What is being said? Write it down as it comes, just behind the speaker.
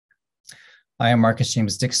I am Marcus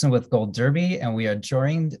James Dixon with Gold Derby, and we are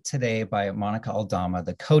joined today by Monica Aldama,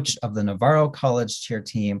 the coach of the Navarro College cheer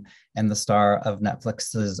team and the star of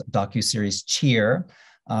Netflix's docuseries Cheer.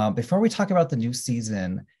 Before we talk about the new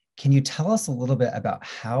season, can you tell us a little bit about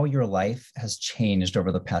how your life has changed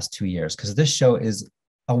over the past 2 years? Because this show is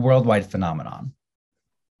a worldwide phenomenon.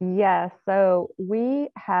 Yes, so we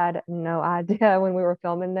had no idea when we were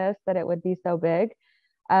filming this that it would be so big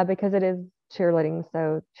because it is cheerleading.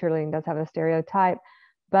 So cheerleading does have a stereotype,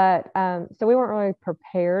 but so we weren't really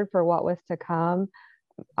prepared for what was to come.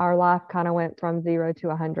 Our life kind of went from 0 to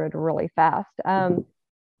 100 really fast.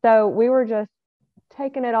 So we were just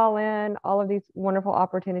taking it all in. All of these wonderful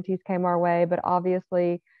opportunities came our way, but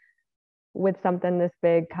obviously with something this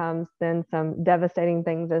big comes then some devastating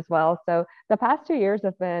things as well. So the past 2 years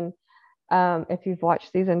have been, if you've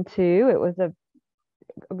watched season two, it was a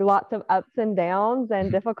lots of ups and downs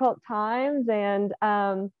and difficult times. And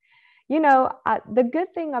the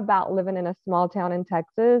good thing about living in a small town in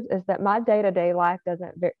Texas is that my day to day life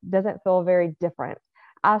doesn't feel very different.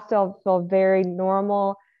 I still feel very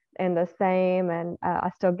normal and the same, and I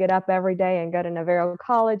still get up every day and go to Navarro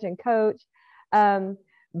College and coach.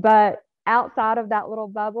 But outside of that little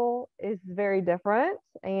bubble is very different.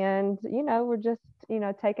 And, we're just,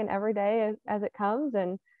 taking every day as it comes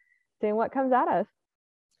and seeing what comes at us.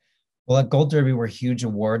 Well, at Gold Derby, we're huge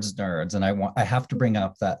awards nerds, and I have to bring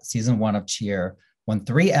up that season one of Cheer won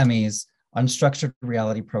 3 Emmys, unstructured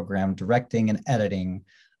reality program, directing and editing.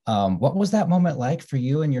 What was that moment like for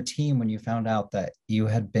you and your team when you found out that you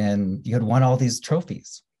had won all these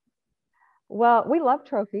trophies? Well, we love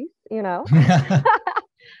trophies.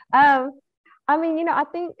 Um, I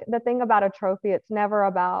think the thing about a trophy, it's never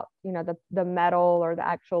about, the medal or the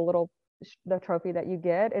actual the trophy that you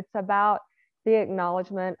get. It's about the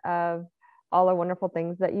acknowledgement of all the wonderful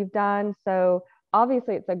things that you've done. So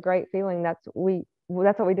obviously it's a great feeling. That's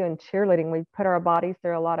what we do in cheerleading. We put our bodies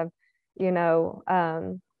through a lot of, you know,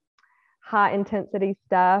 um, high intensity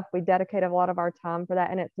stuff. We dedicate a lot of our time for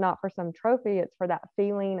that. And it's not for some trophy, it's for that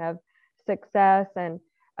feeling of success and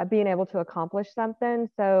being able to accomplish something.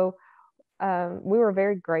 So we were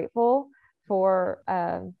very grateful for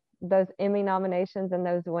those Emmy nominations and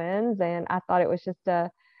those wins. And I thought it was just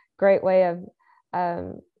a great way of,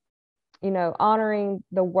 um, honoring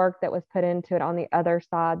the work that was put into it on the other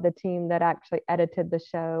side, the team that actually edited the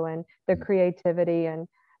show and the creativity. And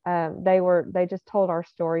they just told our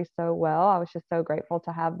story so well. I was just so grateful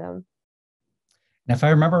to have them. And if I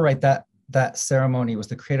remember right, that ceremony was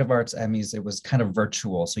the Creative Arts Emmys. It was kind of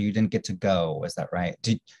virtual, so you didn't get to go. Is that right?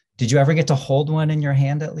 Did you ever get to hold one in your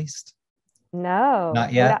hand at least? No,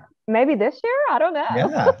 Not yet. maybe this year? I don't know.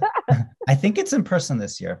 Yeah. I think it's in person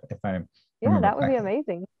this year, if I Yeah, remember that would be correctly.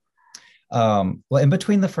 amazing. Well, in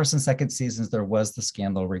between the first and second seasons, there was the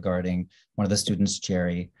scandal regarding one of the students,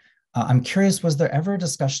 Jerry. I'm curious, was there ever a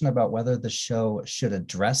discussion about whether the show should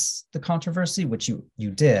address the controversy, which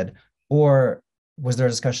you did, or was there a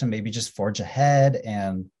discussion maybe just forge ahead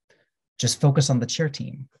and just focus on the cheer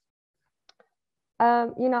team?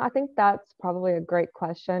 I think that's probably a great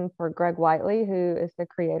question for Greg Whiteley, who is the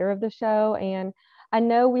creator of the show. And I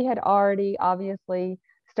know we had already obviously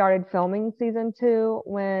started filming season two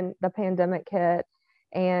when the pandemic hit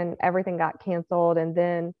and everything got canceled. And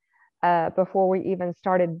then before we even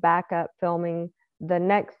started back up filming the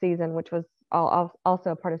next season, which was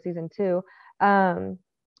also a part of season two, um,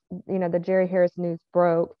 the Jerry Harris news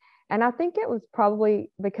broke. And I think it was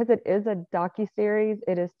probably because it is a docu-series,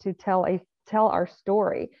 it is to tell our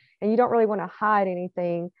story. And you don't really want to hide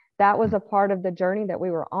anything. That was a part of the journey that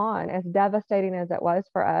we were on, as devastating as it was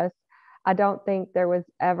for us. I don't think there was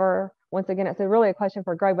ever, once again, it's really a question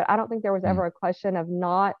for Greg, but I don't think there was Mm. ever a question of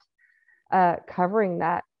not covering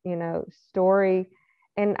that, story.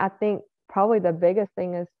 And I think probably the biggest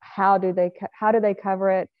thing is how do they cover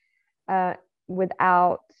it uh,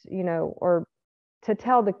 without, or to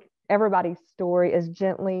tell everybody's story as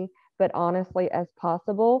gently but honestly as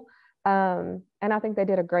possible. And I think they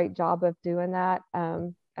did a great job of doing that,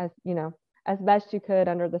 as best you could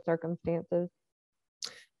under the circumstances.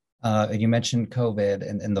 You mentioned COVID,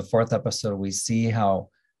 and in the fourth episode, we see how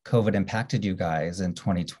COVID impacted you guys in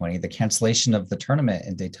 2020, the cancellation of the tournament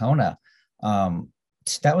in Daytona. Um,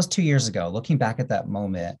 that was 2 years ago. Looking back at that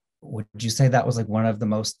moment, would you say that was like one of the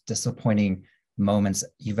most disappointing moments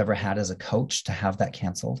you've ever had as a coach to have that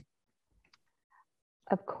canceled?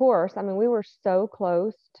 Of course. I mean, we were so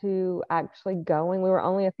close to actually going. We were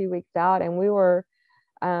only a few weeks out, and we were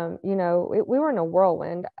in a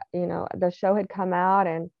whirlwind. The show had come out,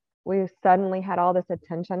 and we suddenly had all this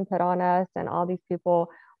attention put on us, and all these people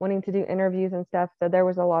wanting to do interviews and stuff. So there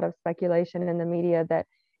was a lot of speculation in the media that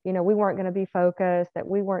we weren't going to be focused, that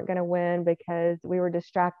we weren't going to win because we were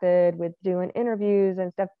distracted with doing interviews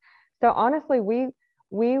and stuff. So honestly,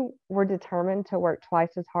 we were determined to work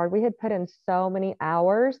twice as hard. We had put in so many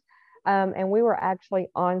hours, and we were actually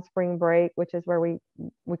on spring break, which is where we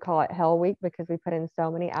call it Hell Week because we put in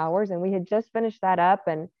so many hours, and we had just finished that up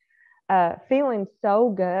and feeling so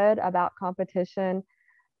good about competition.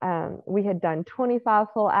 We had done 25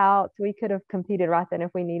 full outs. We could have competed right then if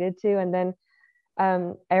we needed to, and then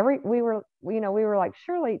we were like,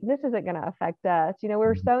 surely this isn't going to affect us. We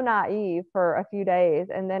were so naive for a few days,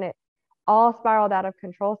 and then it all spiraled out of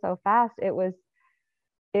control so fast.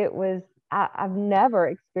 I've never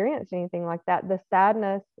experienced anything like that. The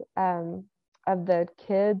sadness of the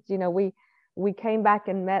kids, we came back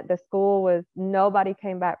and met. The school was, nobody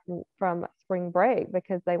came back from spring break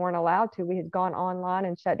because they weren't allowed to. We had gone online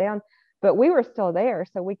and shut down, but we were still there.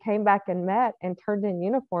 So we came back and met and turned in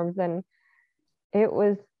uniforms, and it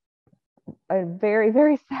was a very,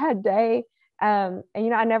 very sad day. And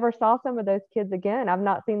I never saw some of those kids again. I've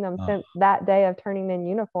not seen them since that day of turning in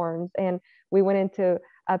uniforms. And we went into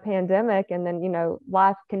a pandemic, and then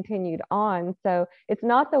life continued on. So it's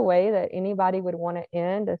not the way that anybody would want to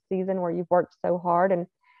end a season where you've worked so hard. And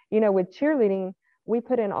with cheerleading, we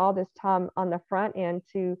put in all this time on the front end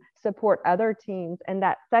to support other teams, and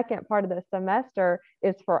that second part of the semester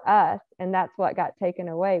is for us, and that's what got taken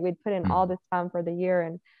away. We'd put in all this time for the year,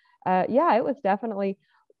 and it was definitely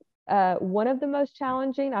one of the most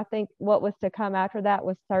challenging. I think what was to come after that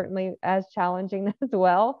was certainly as challenging as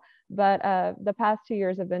well. But the past 2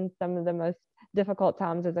 years have been some of the most difficult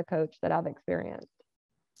times as a coach that I've experienced.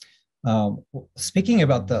 Speaking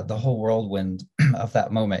about the whole whirlwind of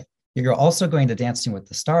that moment, you're also going to Dancing with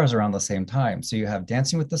the Stars around the same time. So you have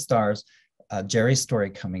Dancing with the Stars, Jerry's story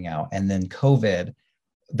coming out, and then COVID.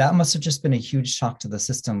 That must have just been a huge shock to the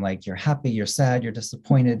system. Like, you're happy, you're sad, you're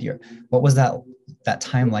disappointed. What was that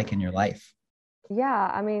time like in your life? Yeah,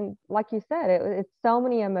 I mean, like you said, it's so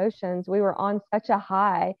many emotions. We were on such a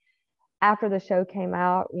high after the show came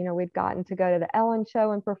out. We'd gotten to go to the Ellen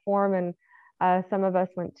show and perform, and some of us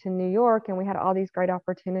went to New York, and we had all these great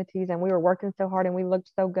opportunities, and we were working so hard and we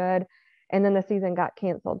looked so good. And then the season got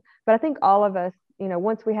canceled. But I think all of us,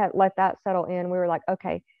 once we had let that settle in, we were like,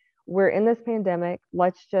 okay, we're in this pandemic.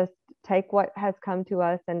 Let's just take what has come to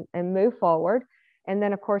us and move forward. And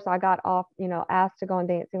then, of course, I got off, asked to go on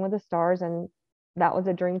Dancing with the Stars. And that was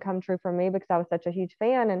a dream come true for me because I was such a huge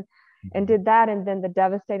fan and did that. And then the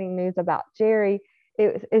devastating news about Jerry,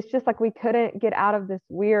 it's just like we couldn't get out of this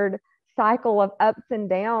weird cycle of ups and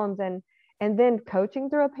downs. And then coaching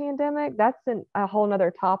through a pandemic, that's a whole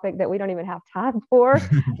nother topic that we don't even have time for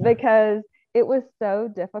because it was so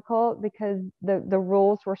difficult because the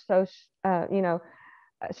rules were so,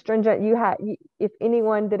 stringent. If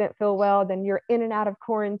anyone didn't feel well, then you're in and out of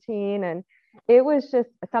quarantine. And it was just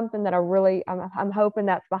something that I'm hoping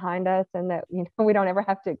that's behind us and that, we don't ever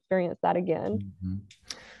have to experience that again.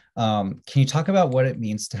 Mm-hmm. Can you talk about what it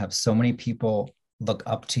means to have so many people look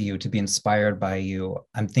up to you, to be inspired by you?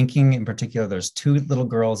 I'm thinking in particular, there's two little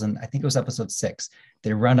girls, and I think it was episode 6.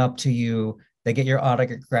 They run up to you, they get your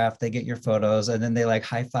autograph, they get your photos, and then they like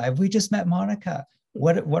high five. We just met Monica.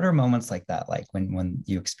 What are moments like that like when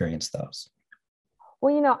you experience those?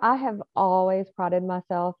 Well, I have always prided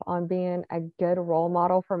myself on being a good role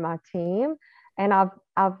model for my team, and I've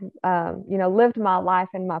lived my life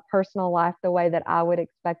and my personal life the way that I would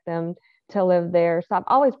expect them to live there. So I've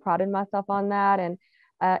always prided myself on that. And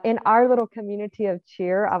in our little community of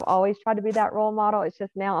cheer, I've always tried to be that role model. It's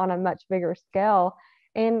just now on a much bigger scale.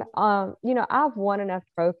 And, I've won enough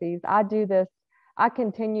trophies. I do this. I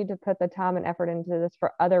continue to put the time and effort into this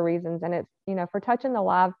for other reasons. And it's, for touching the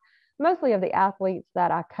lives, mostly of the athletes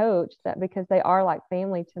that I coach, that because they are like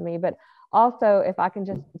family to me, but also if I can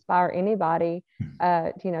just inspire anybody,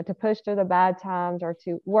 to push through the bad times or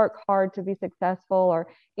to work hard to be successful or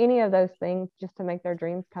any of those things, just to make their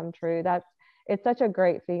dreams come true. It's such a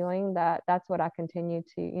great feeling that's what I continue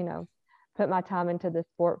to, put my time into this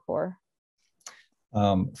sport for.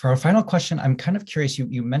 For our final question, I'm kind of curious,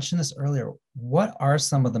 you mentioned this earlier. What are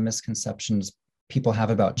some of the misconceptions people have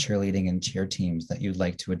about cheerleading and cheer teams that you'd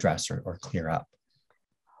like to address or clear up?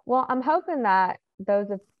 Well, I'm hoping that those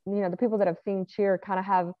of, the people that have seen cheer kind of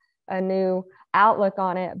have a new outlook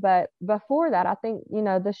on it. But before that, I think,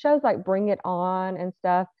 the shows like Bring It On and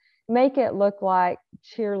stuff make it look like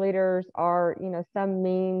cheerleaders are, some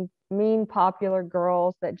mean popular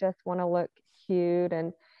girls that just want to look cute.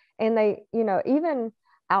 And they, even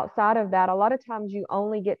outside of that, a lot of times you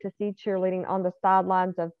only get to see cheerleading on the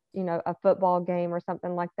sidelines of, a football game or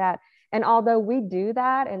something like that. And although we do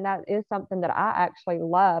that, and that is something that I actually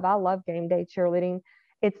love, I love game day cheerleading.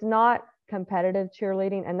 it's not competitive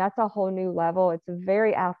cheerleading, and that's a whole new level. It's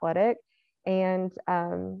very athletic. And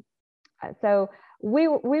so we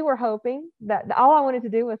were hoping that all I wanted to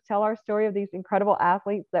do was tell our story of these incredible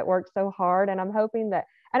athletes that work so hard. And I'm hoping that,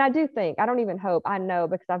 and I do think, I don't even hope, I know,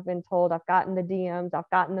 because I've been told, I've gotten the DMs, I've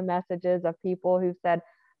gotten the messages of people who've said,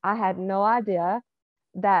 I had no idea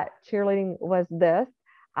that cheerleading was this.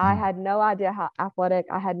 I had no idea how athletic,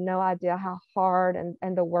 I had no idea how hard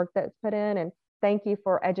and the work that's put in. And thank you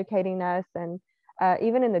for educating us. And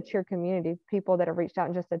even in the cheer community, people that have reached out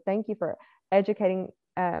and just said, thank you for educating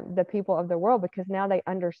the people of the world, because now they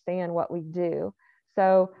understand what we do.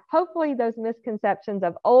 So hopefully those misconceptions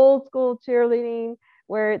of old school cheerleading,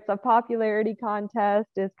 where it's a popularity contest,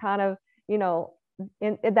 is kind of,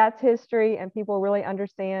 that's history, and people really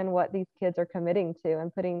understand what these kids are committing to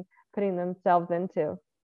and putting themselves into.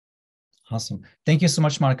 Awesome. Thank you so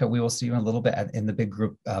much, Monica. We will see you in a little bit in the big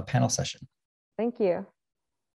group panel session. Thank you.